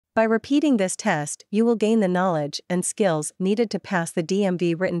By repeating this test, you will gain the knowledge and skills needed to pass the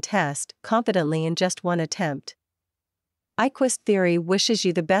DMV written test confidently in just one attempt. iQuist Theory wishes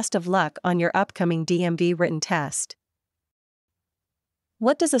you the best of luck on your upcoming DMV written test.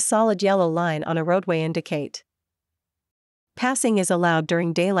 What does a solid yellow line on a roadway indicate? Passing is allowed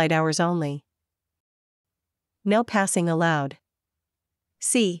during daylight hours only. No passing allowed.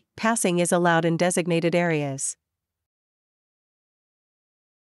 C. Passing is allowed in designated areas.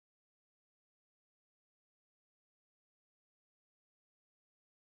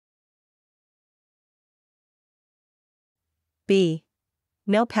 B.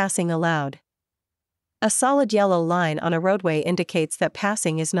 No passing allowed. A solid yellow line on a roadway indicates that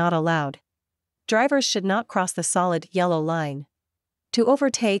passing is not allowed. Drivers should not cross the solid yellow line to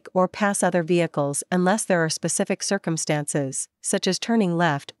overtake or pass other vehicles unless there are specific circumstances, such as turning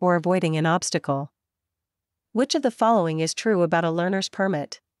left or avoiding an obstacle. Which of the following is true about a learner's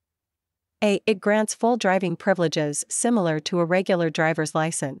permit? A. It grants full driving privileges similar to a regular driver's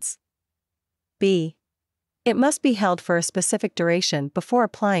license. B. It must be held for a specific duration before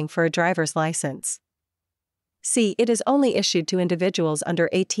applying for a driver's license. C. It is only issued to individuals under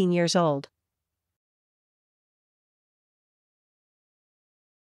 18 years old.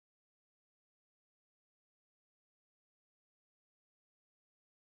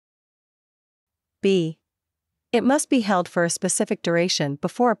 B. It must be held for a specific duration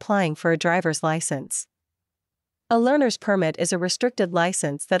before applying for a driver's license. A learner's permit is a restricted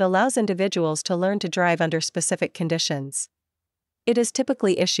license that allows individuals to learn to drive under specific conditions. It is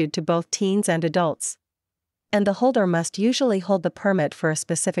typically issued to both teens and adults, and the holder must usually hold the permit for a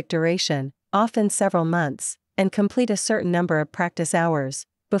specific duration, often several months, and complete a certain number of practice hours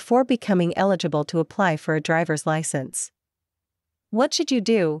before becoming eligible to apply for a driver's license. What should you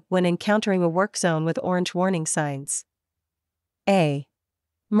do when encountering a work zone with orange warning signs? A.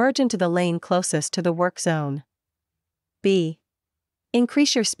 Merge into the lane closest to the work zone. B.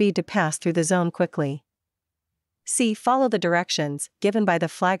 Increase your speed to pass through the zone quickly. C. Follow the directions given by the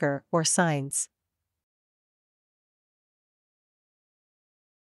flagger or signs.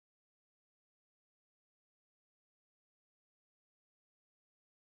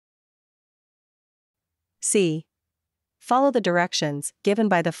 C. Follow the directions given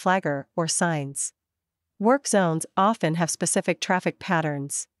by the flagger or signs. Work zones often have specific traffic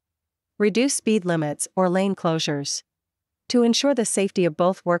patterns. Reduce speed limits or lane closures. To ensure the safety of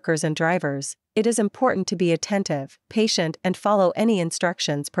both workers and drivers, it is important to be attentive, patient, and follow any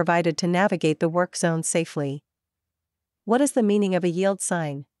instructions provided to navigate the work zone safely. What is the meaning of a yield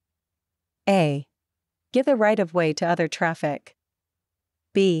sign? A. Give the right of way to other traffic.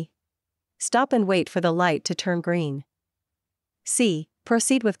 B. Stop and wait for the light to turn green. C.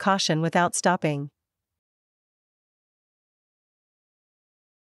 Proceed with caution without stopping.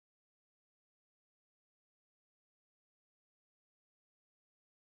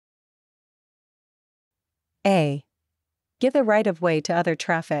 A. Give the right of way to other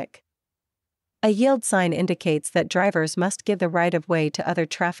traffic. A yield sign indicates that drivers must give the right of way to other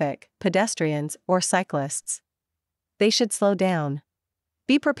traffic, pedestrians, or cyclists. They should slow down.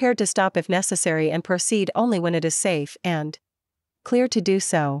 Be prepared to stop if necessary and proceed only when it is safe and clear to do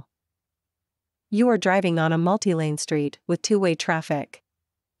so. You are driving on a multi-lane street with two-way traffic.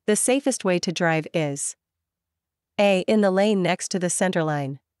 The safest way to drive is A. In the lane next to the center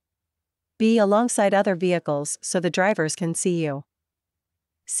line. B. Alongside other vehicles so the drivers can see you.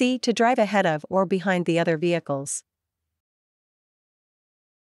 C. To drive ahead of or behind the other vehicles.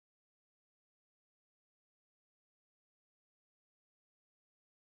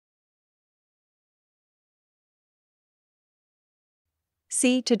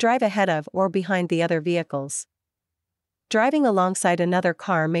 C. To drive ahead of or behind the other vehicles. Driving alongside another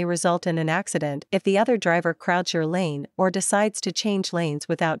car may result in an accident if the other driver crowds your lane or decides to change lanes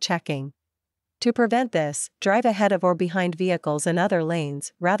without checking. To prevent this, drive ahead of or behind vehicles in other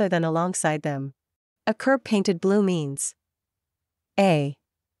lanes rather than alongside them. A curb painted blue means A.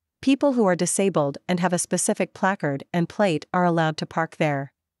 People who are disabled and have a specific placard and plate are allowed to park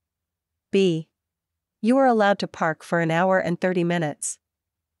there. B. You are allowed to park for an hour and 30 minutes.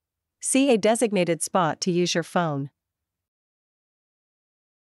 C. A designated spot to use your phone.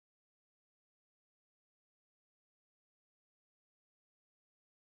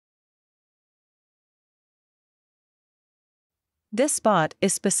 This spot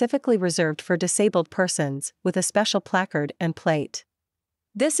is specifically reserved for disabled persons with a special placard and plate.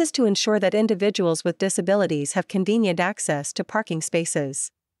 This is to ensure that individuals with disabilities have convenient access to parking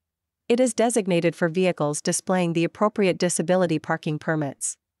spaces. It is designated for vehicles displaying the appropriate disability parking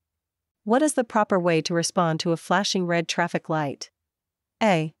permits. What is the proper way to respond to a flashing red traffic light?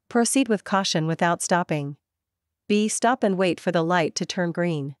 A. Proceed with caution without stopping. B. Stop and wait for the light to turn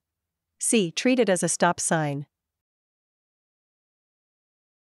green. C. Treat it as a stop sign.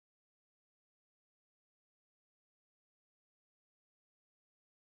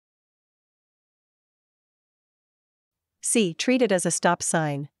 C. Treat it as a stop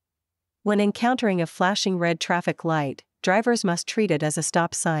sign. When encountering a flashing red traffic light, drivers must treat it as a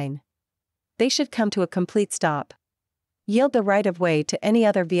stop sign. They should come to a complete stop. Yield the right-of-way to any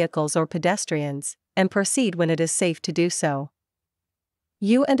other vehicles or pedestrians, and proceed when it is safe to do so.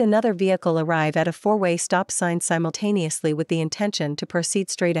 You and another vehicle arrive at a four-way stop sign simultaneously with the intention to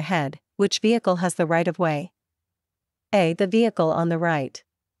proceed straight ahead. Which vehicle has the right-of-way? A. The vehicle on the right.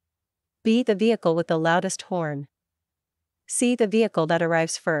 B. The vehicle with the loudest horn. C. The vehicle that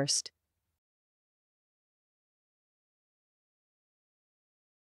arrives first.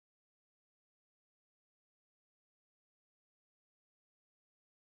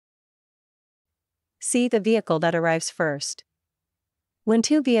 C. The vehicle that arrives first. When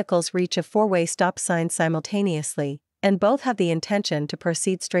two vehicles reach a four-way stop sign simultaneously, and both have the intention to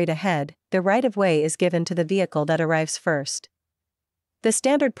proceed straight ahead, the right-of-way is given to the vehicle that arrives first. The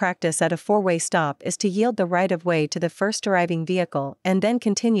standard practice at a four-way stop is to yield the right-of-way to the first arriving vehicle and then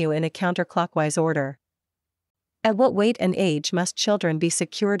continue in a counterclockwise order. At what weight and age must children be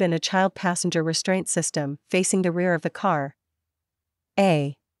secured in a child passenger restraint system facing the rear of the car?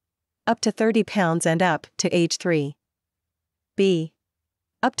 A. Up to 30 pounds and up to age 3. B.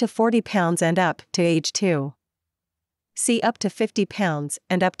 Up to 40 pounds and up to age 2. C. Up to 50 pounds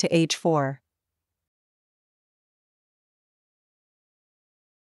and up to age 4.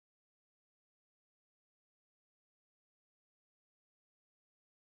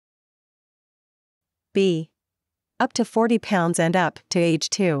 B. Up to 40 pounds and up to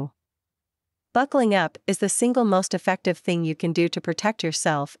age 2. Buckling up is the single most effective thing you can do to protect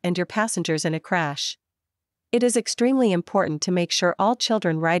yourself and your passengers in a crash. It is extremely important to make sure all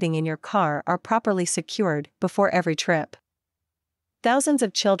children riding in your car are properly secured before every trip. Thousands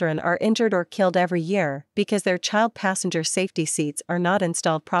of children are injured or killed every year because their child passenger safety seats are not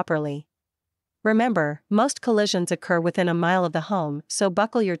installed properly. Remember, most collisions occur within a mile of the home, so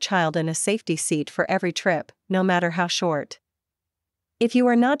buckle your child in a safety seat for every trip, no matter how short. If you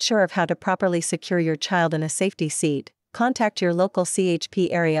are not sure of how to properly secure your child in a safety seat, contact your local CHP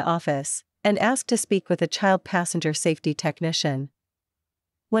area office and ask to speak with a child passenger safety technician.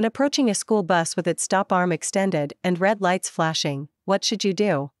 When approaching a school bus with its stop arm extended and red lights flashing, what should you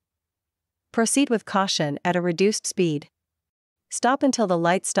do? Proceed with caution at a reduced speed. Stop until the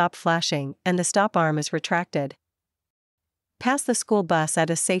lights stop flashing and the stop arm is retracted. Pass the school bus at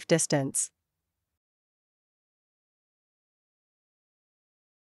a safe distance.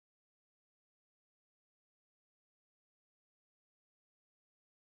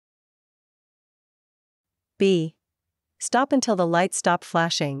 B. Stop until the lights stop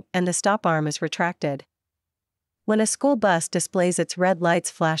flashing and the stop arm is retracted. When a school bus displays its red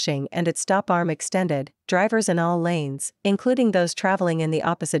lights flashing and its stop arm extended, drivers in all lanes, including those traveling in the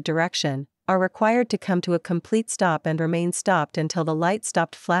opposite direction, are required to come to a complete stop and remain stopped until the light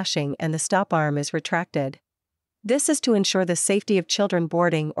stopped flashing and the stop arm is retracted. This is to ensure the safety of children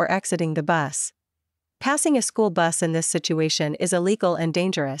boarding or exiting the bus. Passing a school bus in this situation is illegal and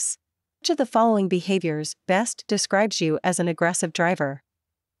dangerous. Which of the following behaviors best describes you as an aggressive driver?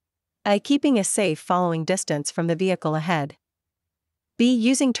 A. Keeping a safe following distance from the vehicle ahead. B.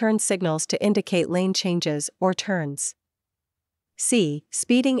 Using turn signals to indicate lane changes or turns. C.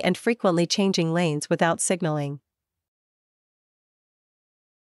 Speeding and frequently changing lanes without signaling.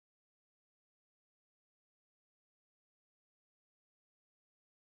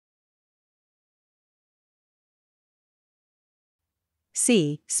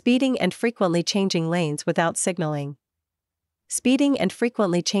 C. Speeding and frequently changing lanes without signaling. Speeding and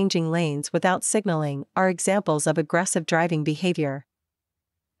frequently changing lanes without signaling are examples of aggressive driving behavior.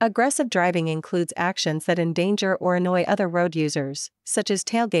 Aggressive driving includes actions that endanger or annoy other road users, such as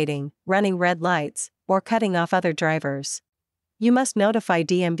tailgating, running red lights, or cutting off other drivers. You must notify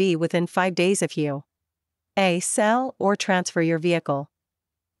DMV within 5 days if you A. Sell or transfer your vehicle.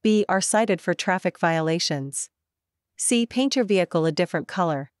 B. Are cited for traffic violations. C. Paint your vehicle a different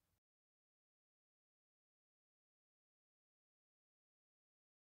color.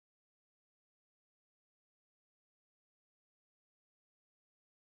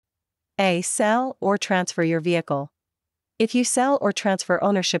 A. Sell or transfer your vehicle. If you sell or transfer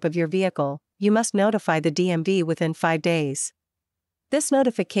ownership of your vehicle, you must notify the DMV within 5 days. This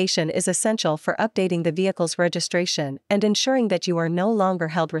notification is essential for updating the vehicle's registration and ensuring that you are no longer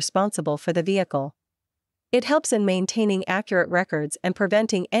held responsible for the vehicle. It helps in maintaining accurate records and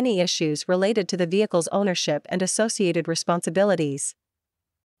preventing any issues related to the vehicle's ownership and associated responsibilities.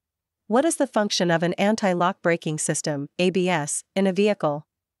 What is the function of an anti-lock braking system, ABS, in a vehicle?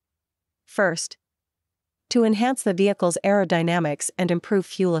 First, to enhance the vehicle's aerodynamics and improve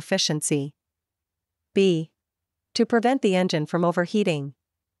fuel efficiency. B. To prevent the engine from overheating.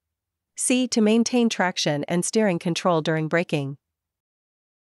 C. To maintain traction and steering control during braking.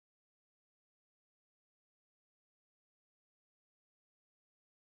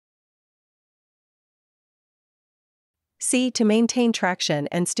 C. To maintain traction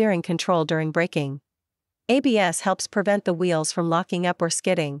and steering control during braking. ABS helps prevent the wheels from locking up or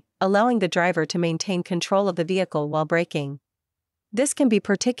skidding, allowing the driver to maintain control of the vehicle while braking. This can be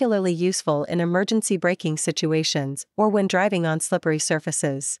particularly useful in emergency braking situations or when driving on slippery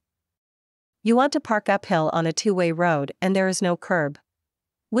surfaces. You want to park uphill on a two-way road and there is no curb.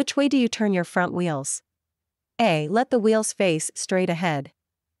 Which way do you turn your front wheels? A. Let the wheels face straight ahead.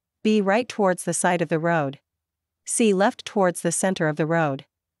 B. Right towards the side of the road. C. Left towards the center of the road.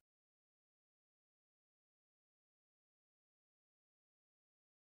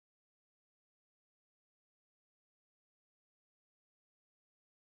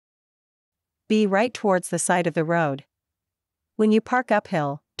 B. Right towards the side of the road. When you park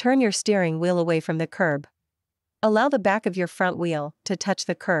uphill, turn your steering wheel away from the curb. Allow the back of your front wheel to touch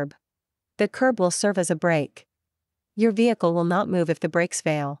the curb. The curb will serve as a brake. Your vehicle will not move if the brakes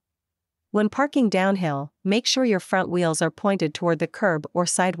fail. When parking downhill, make sure your front wheels are pointed toward the curb or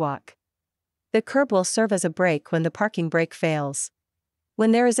sidewalk. The curb will serve as a brake when the parking brake fails.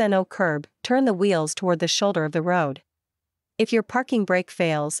 When there is no curb, turn the wheels toward the shoulder of the road. If your parking brake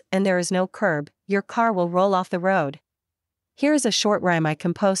fails and there is no curb, your car will roll off the road. Here is a short rhyme I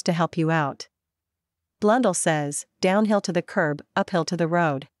composed to help you out. Blundell says, downhill to the curb, uphill to the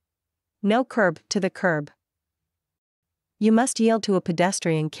road. No curb to the curb. You must yield to a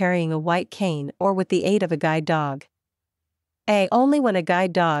pedestrian carrying a white cane or with the aid of a guide dog. A. Only when a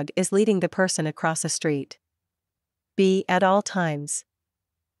guide dog is leading the person across a street. B. At all times.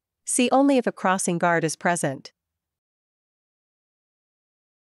 C. Only if a crossing guard is present.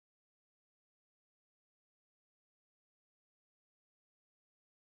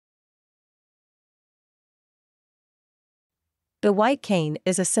 The white cane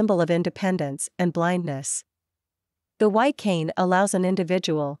is a symbol of independence and blindness. The white cane allows an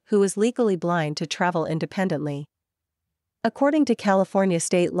individual who is legally blind to travel independently. According to California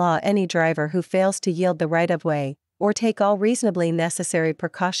state law, any driver who fails to yield the right-of-way, or take all reasonably necessary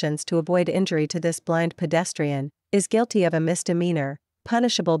precautions to avoid injury to this blind pedestrian, is guilty of a misdemeanor,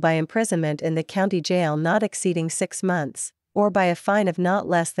 punishable by imprisonment in the county jail not exceeding 6 months, or by a fine of not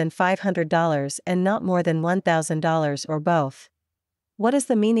less than $500 and not more than $1,000 or both. What is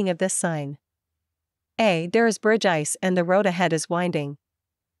the meaning of this sign? A. There is bridge ice and the road ahead is winding.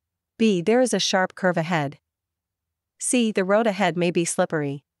 B. There is a sharp curve ahead. C. The road ahead may be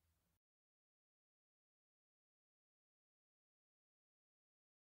slippery.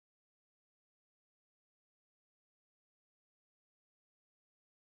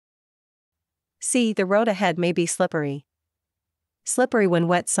 C. The road ahead may be slippery. Slippery when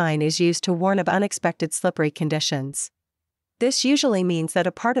wet sign is used to warn of unexpected slippery conditions. This usually means that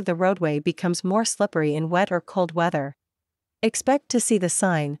a part of the roadway becomes more slippery in wet or cold weather. Expect to see the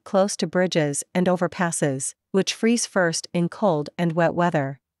sign close to bridges and overpasses, which freeze first in cold and wet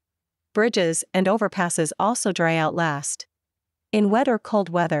weather. Bridges and overpasses also dry out last. In wet or cold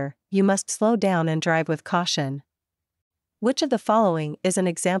weather, you must slow down and drive with caution. Which of the following is an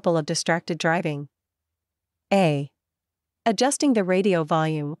example of distracted driving? A. Adjusting the radio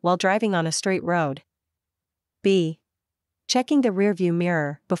volume while driving on a straight road. B. Checking the rearview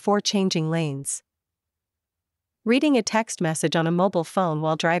mirror before changing lanes. Reading a text message on a mobile phone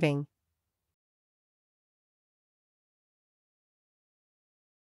while driving.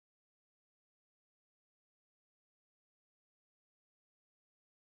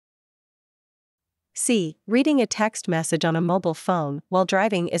 C. Reading a text message on a mobile phone while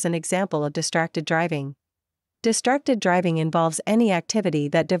driving is an example of distracted driving. Distracted driving involves any activity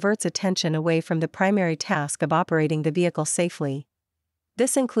that diverts attention away from the primary task of operating the vehicle safely.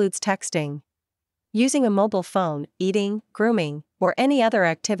 This includes texting, using a mobile phone, eating, grooming, or any other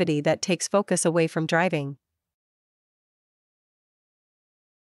activity that takes focus away from driving.